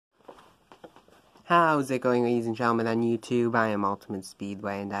How's it going, ladies and gentlemen, on YouTube? I am Ultimate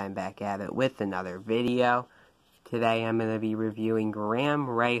Speedway, and I'm back at it with another video. Today I'm going to be reviewing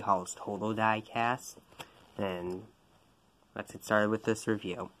Rahal's Total Diecast, and let's get started with this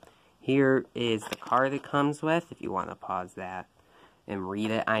review. Here is the car that comes with, if you want to pause that and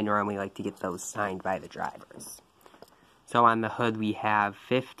read it. I normally like to get those signed by the drivers. So on the hood we have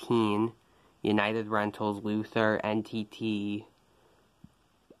 15 United Rentals, Luther, NTT,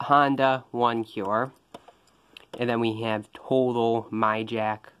 Honda, 1 Cure. And then we have Total,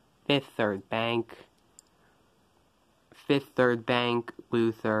 MyJack, Fifth Third Bank,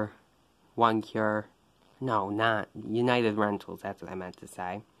 Luther, 1 Cure. No, not United Rentals, that's what I meant to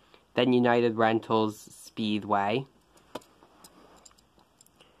say. Then United Rentals, Speedway.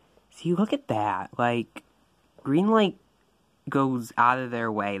 See, look at that. Like, Greenlight goes out of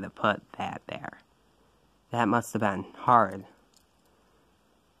their way to put that there. That must have been hard.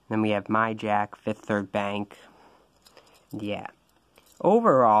 Then we have MyJack, Fifth Third Bank. Yeah.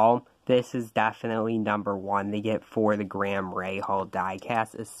 Overall, this is definitely number one to get for the Rahal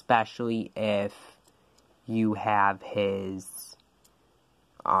diecast, especially if you have his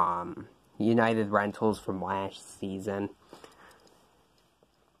United Rentals from last season.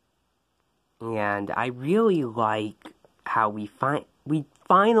 And I really like how we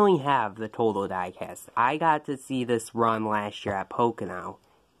finally have the Total diecast. I got to see this run last year at Pocono.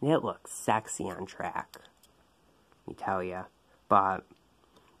 It looks sexy on track, let me tell ya. But,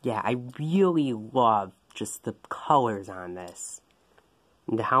 yeah, I really love just the colors on this.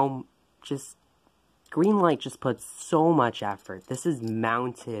 And how just, Greenlight just puts so much effort. This is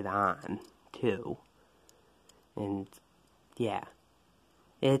mounted on, too. And, yeah.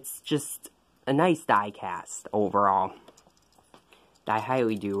 It's just a nice diecast, overall. I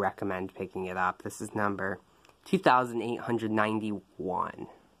highly do recommend picking it up. This is number 2891.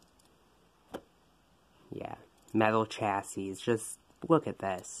 Yeah, metal chassis, just look at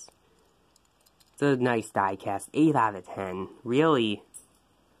this. It's a nice diecast, 8 out of 10. Really,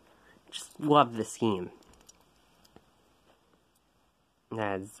 just love the scheme.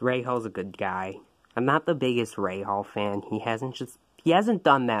 As Rahal's a good guy. I'm not the biggest Rahal fan. He hasn't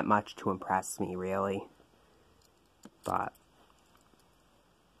done that much to impress me, really. But,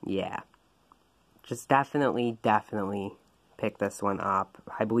 yeah. Just definitely pick this one up.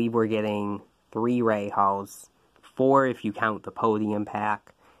 I believe we're getting 3 Rahals, 4 if you count the podium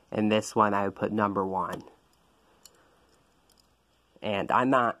pack, and this one I would put number 1. And I'm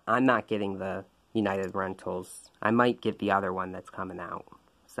not getting the United Rentals. I might get the other one that's coming out.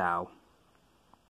 So